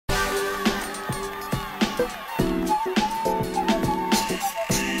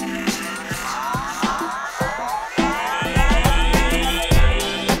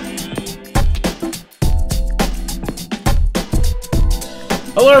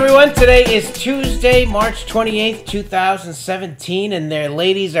Hello everyone, today is Tuesday, March 28th, 2017, and their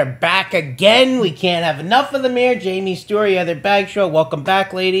ladies are back again. We can't have enough of them here. Jamie, Story, Heather Bagshaw, welcome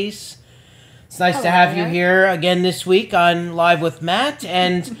back, ladies. It's nice to have you here again this week on Live with Matt,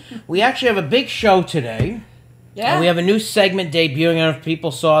 and we actually have a big show today. Yeah. We have a new segment debuting. I don't know if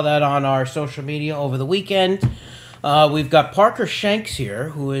people saw that on our social media over the weekend. We've got Parker Shanks here,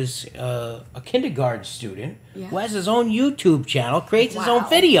 who is a kindergarten student, who has his own YouTube channel, creates his own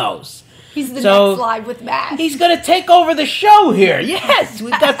videos. He's the next Live with Matt. He's going to take over the show here. Yes,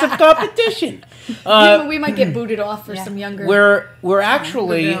 we've got some competition. We might get booted off for some younger. We're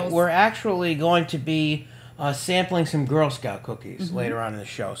actually going to be sampling some Girl Scout cookies later on in the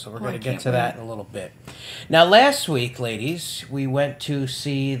show, so we're going to get to that in a little bit. Now, last week, ladies, we went to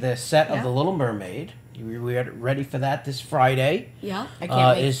see the set of The Little Mermaid. We are ready for that this Friday. Yeah, I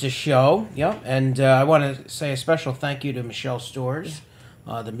can't wait. Is the show. Yep, and I want to say a special thank you to Michelle Stores,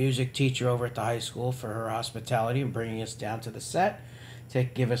 the music teacher over at the high school, for her hospitality and bringing us down to the set to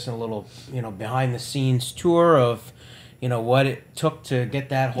give us a little, behind the scenes tour of, what it took to get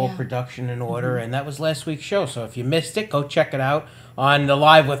that whole production in order. And that was last week's show. So if you missed it, go check it out on the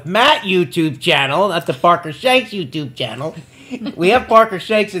Live with Matt YouTube channel, not the Parker Shanks YouTube channel. We have Parker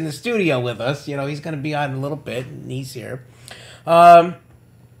Shanks in the studio with us. He's going to be on in a little bit, and he's here.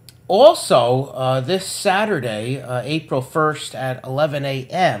 Also, this Saturday, April 1st at 11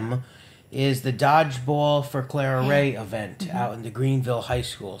 a.m., is the Dodgeball for Clara Ray event out in the Greenville High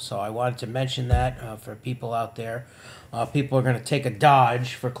School. So I wanted to mention that for people out there. People are going to take a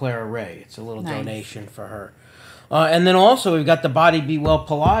dodge for Clara Ray. It's a little donation for her. And then also, we've got the Body Be Well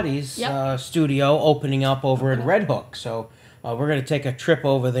Pilates studio opening up over in Red Hook. So we're going to take a trip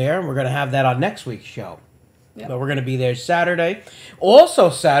over there, and we're going to have that on next week's show. Yep. But we're going to be there Saturday. Also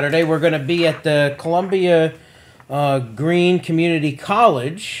Saturday, we're going to be at the Columbia Green Community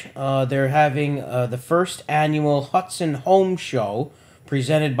College. They're having the first annual Hudson Home Show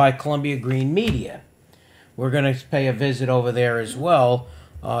presented by Columbia Green Media. We're going to pay a visit over there as well.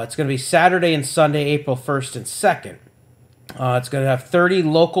 It's going to be Saturday and Sunday, April 1st and 2nd. It's going to have 30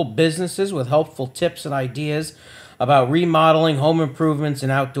 local businesses with helpful tips and ideas about remodeling, home improvements,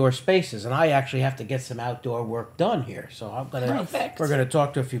 and outdoor spaces. And I actually have to get some outdoor work done here. So we're going to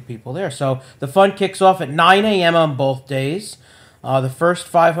talk to a few people there. So the fun kicks off at 9 a.m. on both days. The first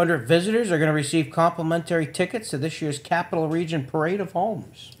 500 visitors are going to receive complimentary tickets to this year's Capital Region Parade of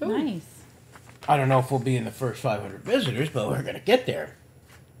Homes. Ooh. Nice. I don't know if we'll be in the first 500 visitors, but we're going to get there.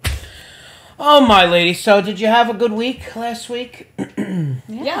 Oh, my lady. So did you have a good week last week?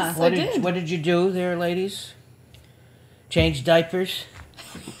 Yes, I did. What did you do there, ladies? Change diapers?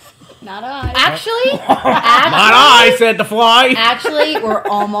 Not I. Actually, not I, said the fly. Actually, we're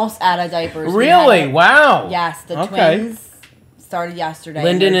almost out of diapers. Really? Wow. Yes, the twins started yesterday.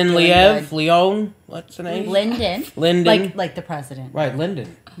 Lyndon and Liev? Leon? What's the name? Lyndon. Lyndon. Like the president. Right,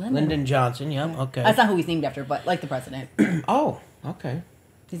 Lyndon. Lyndon Johnson, yeah, okay. That's not who he's named after, but like the president. Oh, okay.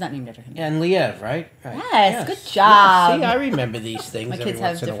 He's not named after him. And Liev, right? Yes, good job. Yeah, see, I remember these things. My kids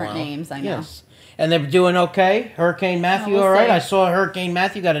have different names, I know. Yes. And they're doing okay? Hurricane Matthew, all right? I saw Hurricane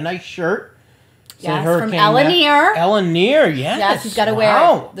Matthew got a nice shirt. Yes, from Eleanor. Eleanor, yes. Yes, he's got to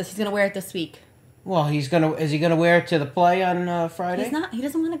wear it. He's going to wear it this week. Well, is he gonna wear it to the play on Friday? He's not. He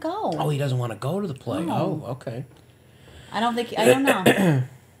doesn't want to go. Oh, he doesn't want to go to the play. No. Oh, okay. I don't know.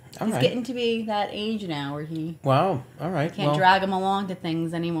 He's getting to be that age now where he... Wow, all right. Can't drag him along to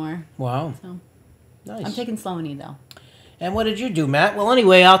things anymore. Wow. So, nice. I'm taking Sloaney, though. And what did you do, Matt? Well,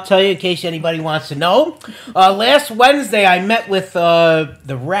 anyway, I'll tell you in case anybody wants to know. Last Wednesday, I met with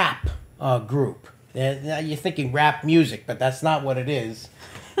the rap group. Now you're thinking rap music, but that's not what it is.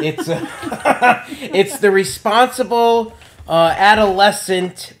 It's it's the Responsible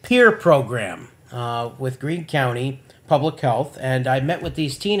Adolescent Peer Program with Greene County Public Health, and I met with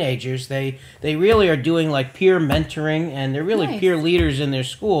these teenagers. They really are doing like peer mentoring, and they're really peer leaders in their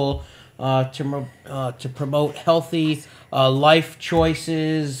school to promote healthy life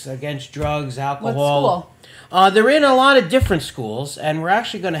choices against drugs, alcohol. What school? They're in a lot of different schools, and we're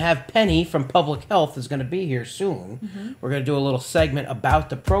actually going to have Penny from Public Health is going to be here soon. Mm-hmm. We're going to do a little segment about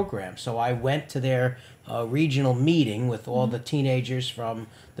the program. So I went to their regional meeting with all the teenagers from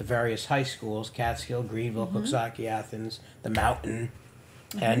the various high schools, Catskill, Greenville, Coxsackie, Athens, the Mountain.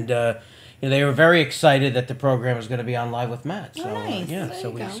 And they were very excited that the program was going to be on Live with Matt. So, nice.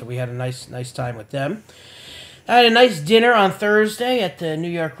 So we had a nice time with them. I had a nice dinner on Thursday at the New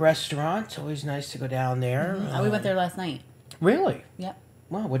York restaurant. It's always nice to go down there. We went there last night. Really? Yep.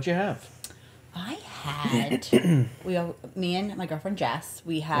 Wow, what'd you have? I had me and my girlfriend Jess.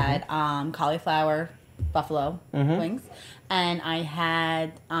 We had cauliflower buffalo wings, and I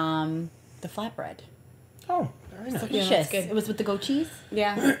had the flatbread. Oh, very nice. Delicious. Good. It was with the goat cheese.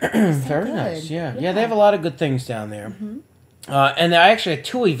 Yeah. Very nice. Yeah. They have a lot of good things down there. And I actually had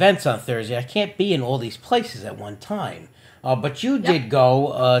 2 events on Thursday. I can't be in all these places at one time. But you did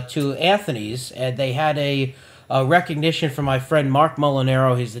go to Anthony's, and they had a recognition from my friend Mark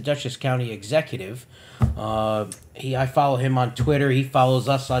Molinaro. He's the Dutchess County executive. I follow him on Twitter. He follows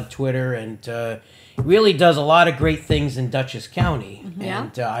us on Twitter, and really does a lot of great things in Dutchess County.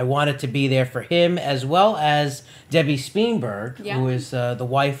 And I wanted to be there for him, as well as Debbie Speenberg, who is the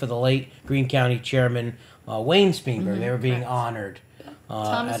wife of the late Greene County Chairman Wayne Speenberg. They were being honored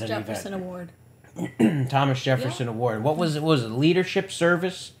Thomas at an Jefferson event. Award. Thomas Jefferson Award. What was it? Was it leadership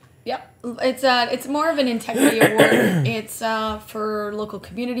service? Yep, it's more of an integrity award. It's for local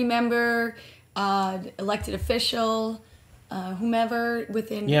community member, elected official, whomever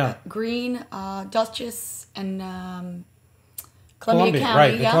within Greene, Dutchess, and Columbia County.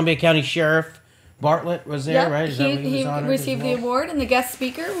 Right, the Columbia County Sheriff Bartlett was there, right? Is that what he was honored received the award, and the guest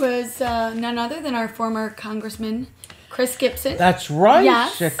speaker was none other than our former Congressman Chris Gibson. That's right.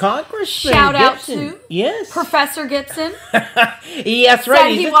 Yes. Congressman Shout Gibson. out to Professor Gibson. That's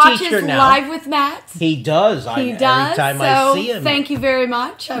right. He's he a watches teacher now. Live with Matt. He does. He does. Every time I see him. Thank you very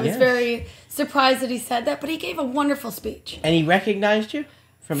much. I was very surprised that he said that, but he gave a wonderful speech. And he recognized you?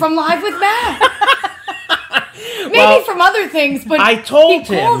 From Live with Matt. Maybe from other things, but I told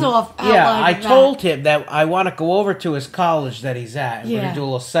him. I told him that I want to go over to his college that he's at. We're going to do a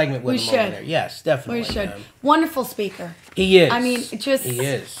little segment with him over there. Yes, definitely. We should. Wonderful speaker. He is. I mean, just... He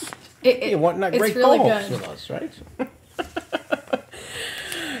is. It's great really co-host good. with us, right?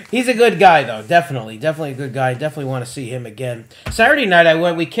 He's a good guy, though. Definitely a good guy. Definitely want to see him again. Saturday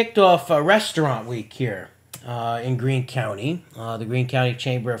night, we kicked off a restaurant week here in Greene County, the Greene County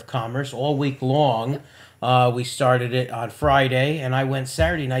Chamber of Commerce, all week long. We started it on Friday, and I went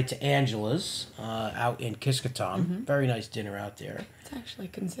Saturday night to Angela's out in Kiskaton. Very nice dinner out there. It's actually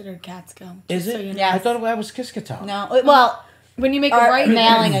considered Catskill. Is it? So you know. Yeah, I thought that was Kiskaton. No, well, when you make a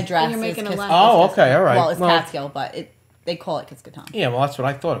mailing address, you're making a left. Oh, okay, all right. Well, it's Catskill, but they call it Kiskaton. Yeah, well, that's what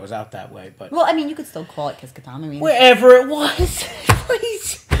I thought. It was out that way, but well, I mean, you could still call it Kiskaton. I mean, wherever it was,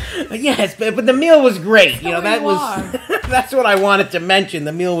 please. Yes, but the meal was great. That's what I wanted to mention.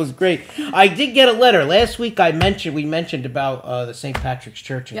 The meal was great. I did get a letter last week. We mentioned about the St. Patrick's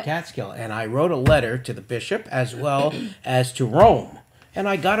Church in Catskill, and I wrote a letter to the bishop as well as to Rome. And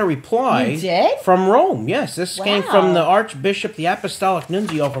I got a reply. You did? From Rome. Yes, this came from the Archbishop, the Apostolic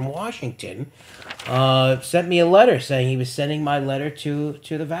Nuncio from Washington. Sent me a letter saying he was sending my letter to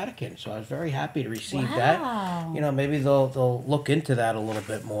the Vatican. So I was very happy to receive that. You know, maybe they'll look into that a little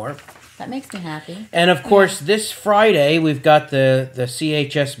bit more. That makes me happy. And of course, this Friday we've got the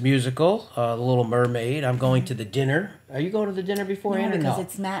CHS musical, The Little Mermaid. I'm going to the dinner. Are you going to the dinner beforehand? No, because or no?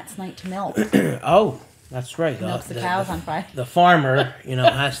 it's Matt's night to milk. Oh. That's right. He milks the cows on Friday. The farmer,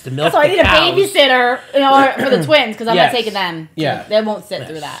 has to milk so the cows. So I need a babysitter, for the twins, because I'm not taking them. Yeah. They won't sit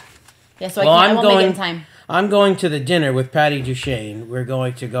through that. Yeah, so I won't make it in time. I'm going to the dinner with Patty Duchesne. We're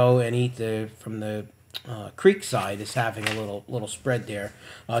going to go and eat from the Creek side is having a little spread there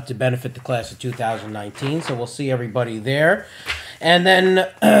to benefit the class of 2019. So we'll see everybody there. And then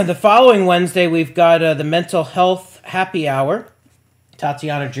the following Wednesday, we've got the mental health happy hour.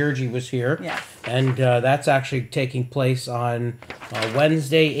 Tatiana Georgi was here. Yes. And that's actually taking place on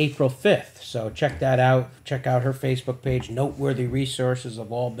Wednesday, April 5th. So check that out. Check out her Facebook page, Noteworthy Resources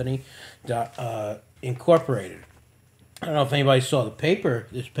of Albany Incorporated. I don't know if anybody saw the paper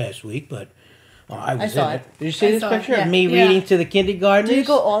this past week, but I saw it. Did you see this picture of me reading to the kindergartners? Do you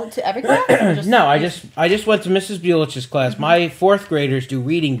go all to every class? No, I just went to Mrs. Bulich's class. My fourth graders do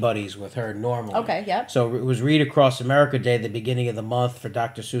reading buddies with her normally. Okay, yep. So it was Read Across America Day at the beginning of the month for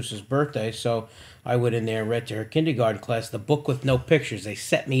Dr. Seuss's birthday. So I went in there and read to her kindergarten class The Book with No Pictures. They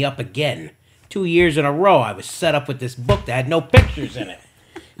set me up again. 2 years in a row, I was set up with this book that had no pictures in it.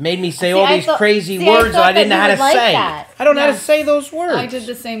 Made me say all these crazy words that I didn't know how to say. I don't know how to say those words. I did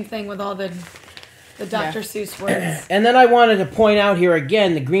the same thing with all the Dr. Seuss words. And then I wanted to point out here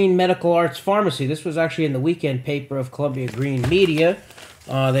again the Greene Medical Arts Pharmacy. This was actually in the weekend paper of Columbia Greene Media.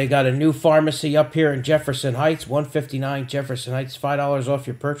 They got a new pharmacy up here in Jefferson Heights, 159 Jefferson Heights, $5 off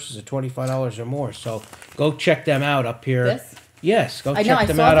your purchase of $25 or more. So go check them out up here. This? Yes, go check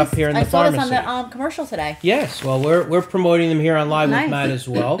them out up here in the pharmacy. I saw this on the commercial today. Yes, well, we're promoting them here on Live with Matt as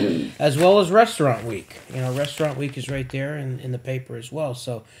well as Restaurant Week. Restaurant Week is right there in the paper as well.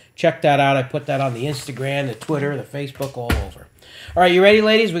 So check that out. I put that on the Instagram, the Twitter, the Facebook, all over. All right, you ready,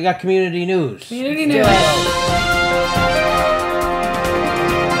 ladies? We got community news. Community news.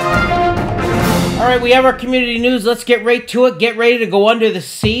 All right, we have our community news. Let's get right to it. Get ready to go under the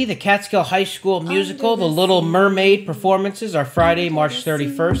sea. The Catskill High School musical, The Little Mermaid performances are Friday, March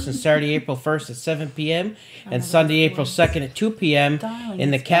 31st and Saturday, April 1st at 7 p.m. and Sunday, April 2nd at 2 p.m.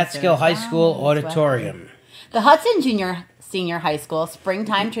 in the Catskill High School auditorium. The Hudson Senior High School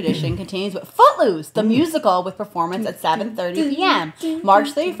springtime tradition continues with Footloose, the musical, with performance at 7:30 p.m.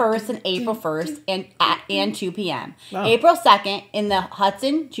 March 31st and April 1st and 2 p.m. Wow. April 2nd in the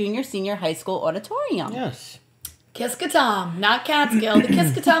Hudson Senior High School auditorium. Yes. Kiskatom, not Catskill. The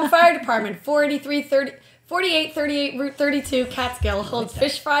Kiskatom Fire Department, 4838 Route 32, Catskill, holds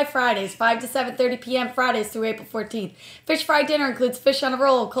Fish Fry Fridays, 5 to 7:30 p.m. Fridays through April 14th. Fish Fry dinner includes fish on a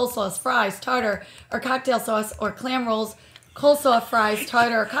roll, coleslaw, fries, tartar, or cocktail sauce, or clam rolls, coleslaw, fries,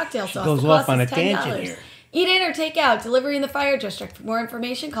 tartar, or cocktail sauce. Goes off on a tangent here. Eat in or take out. Delivery in the Fire District. For more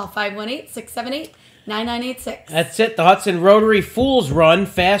information, call 518-678-9986. That's it. The Hudson Rotary Fools Run,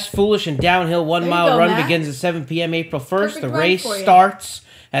 fast, foolish, and downhill 1 mile run Matt. Begins at 7 p.m. April 1st. Perfect the run race for you. starts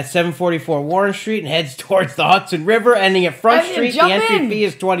at 744 Warren Street and heads towards the Hudson River, ending at Front Street. The entry fee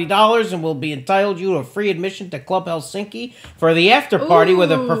is $20 and will be entitled you to a free admission to Club Helsinki for the after party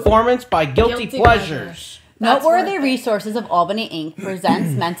with a performance by Guilty Pleasures. Noteworthy Resources of Albany, Inc.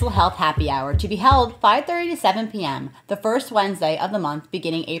 presents Mental Health Happy Hour to be held 5:30 to 7 p.m. the first Wednesday of the month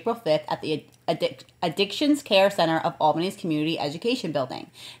beginning April 5th at the Addictions Care Center of Albany's Community Education Building,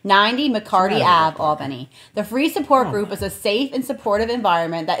 90 McCarty Ave, Albany. The free support group is a safe and supportive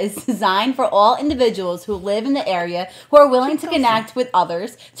environment that is designed for all individuals who live in the area who are willing to connect with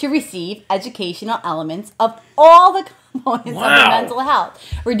others to receive educational elements of all the components of their mental health,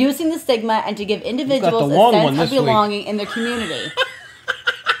 reducing the stigma and to give individuals a sense of belonging in their community.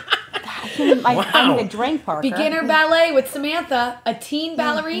 I need a drink, Parker. Beginner ballet with Samantha, a teen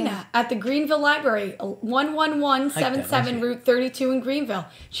ballerina at the Greenville Library, 11177 Route 32 in Greenville.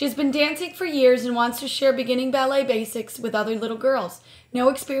 She has been dancing for years and wants to share beginning ballet basics with other little girls. No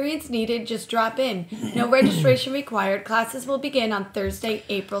experience needed, just drop in. No registration required. Classes will begin on Thursday,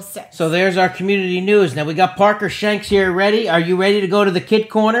 April 6th. So there's our community news. Now we got Parker Shanks here ready. Are you ready to go to the Kid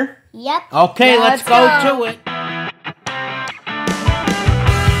Corner? Yep. Okay, let's go to it.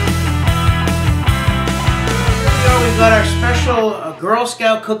 We've got our special Girl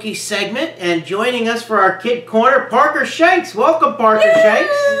Scout cookie segment, and joining us for our Kid Corner, Parker Shanks. Welcome, Parker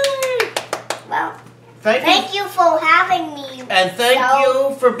Shanks. Well, thank you for having me. And thank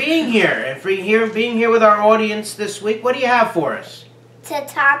you for being here, and for being here with our audience this week. What do you have for us? To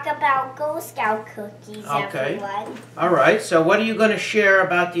talk about Girl Scout cookies, everyone. All right, so what are you going to share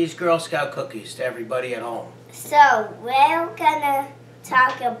about these Girl Scout cookies to everybody at home? So, we're going to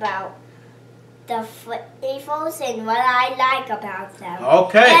talk about the flavors and what I like about them.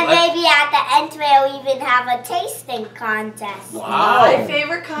 Okay. And maybe at the end we'll even have a tasting contest. Wow. My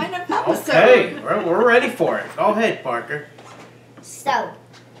favorite kind of episode. Okay, we're ready for it. Go ahead, Parker. So,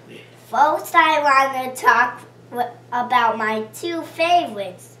 first I want to talk about my two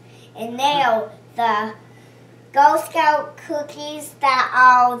favorites. And they are the Girl Scout cookies that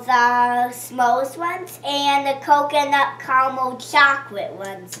are the smallest ones and the coconut caramel chocolate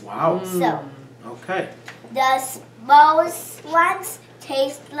ones. Wow. So, okay. The smallest ones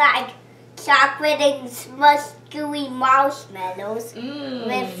taste like chocolate and smushed gooey marshmallows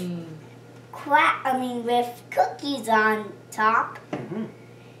with cookies on top.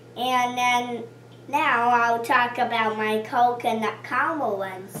 And then now I'll talk about my coconut caramel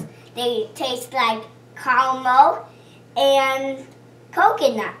ones. They taste like caramel and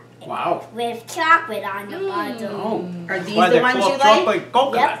coconut. Wow. With chocolate on the bottom. Oh. Are these the ones you like?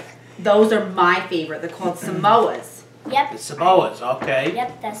 Coconut. Yep. Those are my favorite. They're called Samoas. Yep. The Samoas, okay.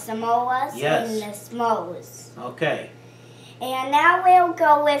 Yep, the Samoas and the S'mores. Okay. And now we'll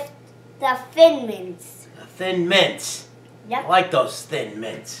go with the Thin Mints. The Thin Mints. Yep. I like those Thin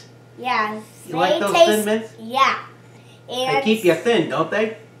Mints. Yeah. You like those Thin Mints? Yeah. And They keep you thin, don't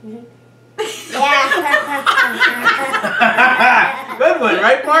they? Yeah. Good one,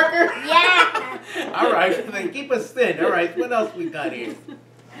 right, Parker? Yeah. All right, they keep us thin. All right, what else we got here?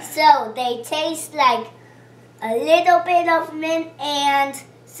 So they taste like a little bit of mint and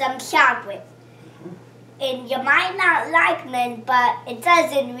some chocolate. And you might not like mint, but it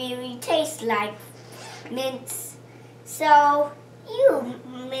doesn't really taste like mints. So you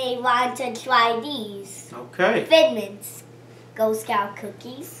may want to try these. Okay. Thin Mints Girl Scout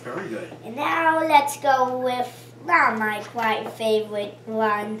cookies. Very good. And now let's go with not my quite favorite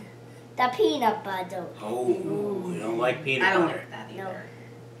one, the peanut butter. Oh, you don't like peanut I don't butter. like that No. either.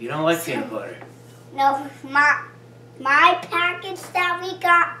 You don't like peanut butter. No, my package that we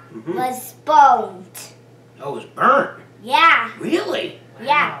got was boned. Oh, it was burnt. Yeah. Really?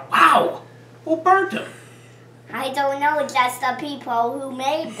 Yeah. Wow. Who burnt them? I don't know, just the people who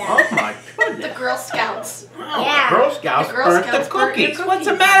made them. Oh my goodness. The Girl Scouts. Oh, Yeah. the Girl Scouts, The Girl burnt Scouts the burnt your cookies. What's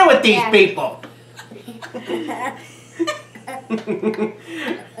the cookies. matter with these Yeah. people?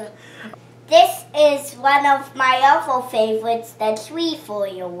 This is one of my other favorites, the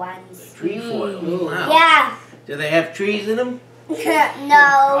trefoil ones. Trefoil. Wow. Yeah. Do they have trees in them? No.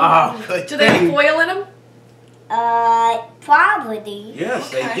 Oh, good Do they have thing. foil in them? Probably. Yes,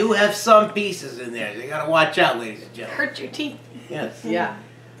 Okay. they do have some pieces in there. You gotta watch out, ladies and gentlemen. Hurt your teeth. Yes. Yeah.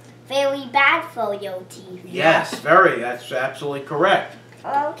 Very bad for your teeth. Yes, very. That's absolutely correct.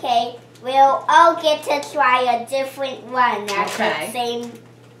 Okay. We'll all get to try a different one at Okay. the same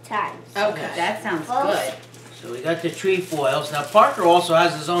time. Okay. That sounds good. So we got the trefoils. Now Parker also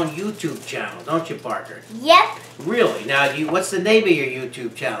has his own YouTube channel, don't you, Parker? Yep. Really? Now, what's the name of your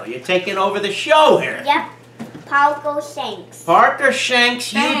YouTube channel? You're taking over the show here. Yep. Parker Shanks. Parker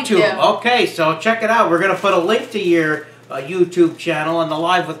Shanks Thank YouTube. you. Okay, so check it out. We're going to put a link to your YouTube channel on the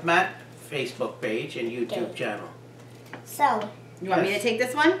Live with Matt Facebook page and YouTube Okay. channel. So, You want me to take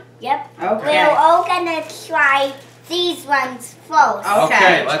this one? yep. Okay. We're all gonna try these ones first.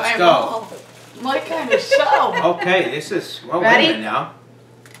 Okay, Try let's 'em go. all. My kind of show. Okay, this is... Well, Ready? wait a minute now.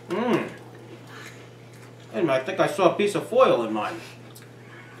 Wait a minute, I think I saw a piece of foil in mine.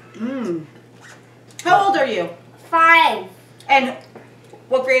 Mmm. How old are you? 5. And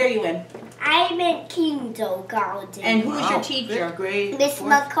what grade are you in? I'm in kindergarten. And who's your Wow, teacher? fifth grade, Miss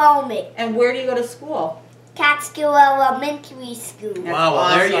fourth- McCormick, And where do you go to school? Catskill Elementary School. That's Wow, well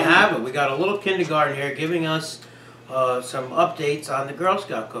there you awesome. have it. We got a little kindergarten here giving us some updates on the Girl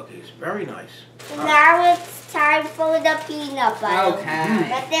Scout cookies. Very nice. Now it's time for the peanut butter. Okay.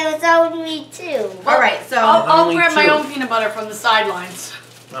 But there's only 2. All right, so I'll Only grab my 2. own peanut butter from the sidelines.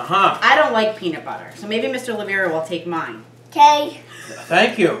 Uh-huh. I don't like peanut butter, so maybe Mr. Luvera will take mine. Okay?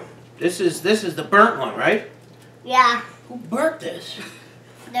 Thank you. This is the burnt one, right? Yeah. Who burnt this?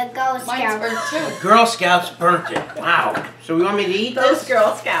 The Girl Mine's Scout. burnt too. Girl Scouts burnt it. Wow. So you want me to eat Those this?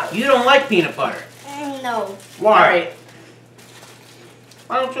 Girl Scouts. You don't like peanut butter. No. All Why? right.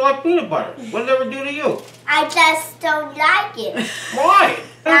 Why don't you like peanut butter? What did it ever do to you? I just don't like it. Why?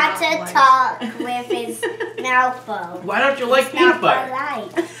 Not to talk with his mouth full. Why don't you like It's peanut not butter?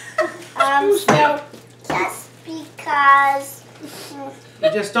 polite. So just because, You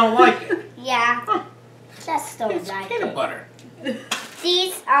just don't like it. yeah, just don't It's like peanut it. butter.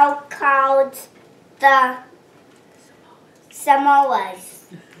 These are called the Samoas.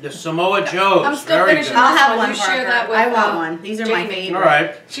 The Samoa Joes. I'm still Very finishing good. I'll this have one. one, You share Parker. that with, I want one. These are my Jamie. favorite. All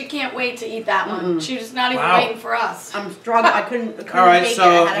right. She can't wait to eat that one. Mm-mm. She's not even Wow. waiting for us. I'm struggling. I couldn't All right, take so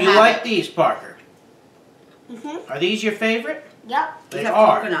it. I had to you have like it. these, Parker? Mm-hmm. Are these your favorite? Yep. They These have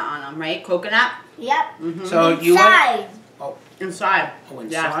are. coconut on them, right? Coconut? Yep. Mm-hmm. So you like? Inside. Inside. Oh,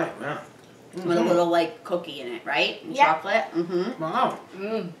 inside. Yeah. With a little, like, cookie in it, right? And Yeah. chocolate. Mm-hmm. Wow.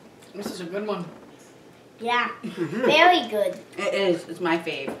 This is a good one. Yeah. Mhm. Very good. It is. It's my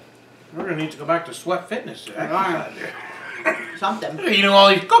fave. We're gonna need to go back to Sweat Fitness. To exercise here. Something. You're eating all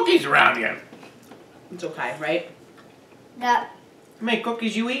these cookies around here. It's okay, right? Yep. How many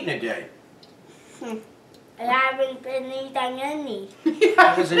cookies you eat in a day? I haven't been eating any.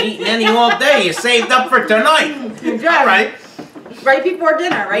 I wasn't eating any all day. You saved up for tonight. All right. Right before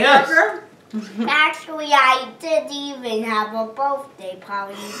dinner, right, Yes. Parker? Actually, I did even have a birthday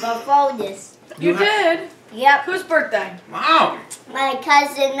party before this. You did? Yep. Whose birthday? Wow. My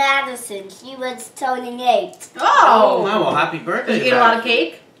cousin Madison, she was turning 8. Oh! Wow. Well, happy birthday. Did you eat a lot of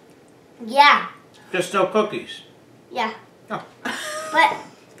cake? Yeah. Just no cookies. Yeah. Oh. But,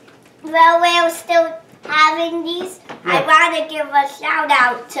 well, we're still having these. I Yeah. want to give a shout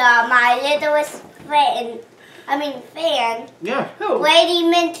out to my littlest fan. Yeah. Who? Brady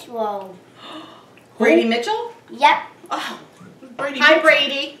Mitchell. Brady Mitchell? Yep. Oh. Brady. Hi,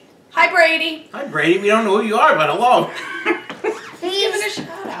 Brady. Hi, Brady. Hi, Brady. We don't know who you are, but hello. Give it a He's,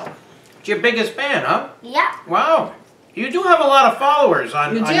 shout out. It's your biggest fan, huh? yep. Wow. You do have a lot of followers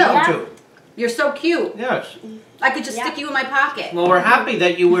on, You on do. YouTube. You're so cute. Yes. I could just Yeah. stick you in my pocket. Well, we're happy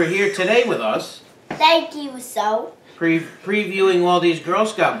that you were here today with us, Thank you, so. previewing all these Girl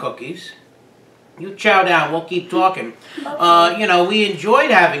Scout cookies. You chow down. We'll keep talking. We enjoyed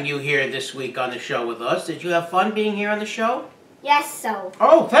having you here this week on the show with us. Did you have fun being here on the show? Yes, so.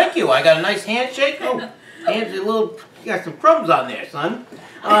 Oh, thank you. I got a nice handshake. Oh, hands a little. You got some crumbs on there, son.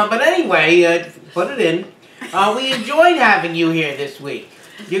 But anyway, put it in. We enjoyed having you here this week.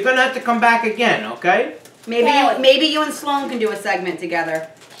 You're gonna have to come back again, okay? Maybe you and Sloan can do a segment together.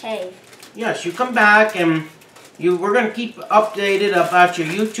 Hey. Yes, you come back and we're gonna keep updated about your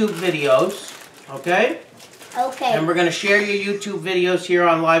YouTube videos, okay? Okay. And we're going to share your YouTube videos here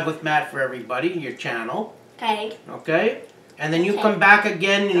on Live with Matt for everybody, your channel. Okay. Okay? And then you Okay. come back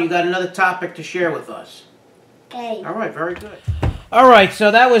again and you got another topic to share with us. Okay. All right, very good. All right,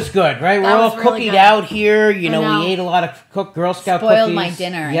 so that was good, right? We're That all was really cookied good. out here. You I know, know. we ate a lot of Girl Scout Spoiled cookies. my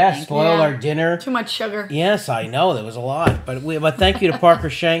dinner, I Yes, think. spoiled Yeah. our dinner. Too much sugar. Yes, I know. There was a lot. But thank you to Parker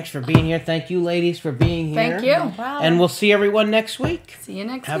Shanks for being here. Thank you, ladies, for being here. Thank you. Wow. And we'll see everyone next week. See you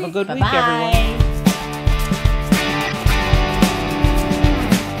next Have week. a good week, Bye-bye. everyone.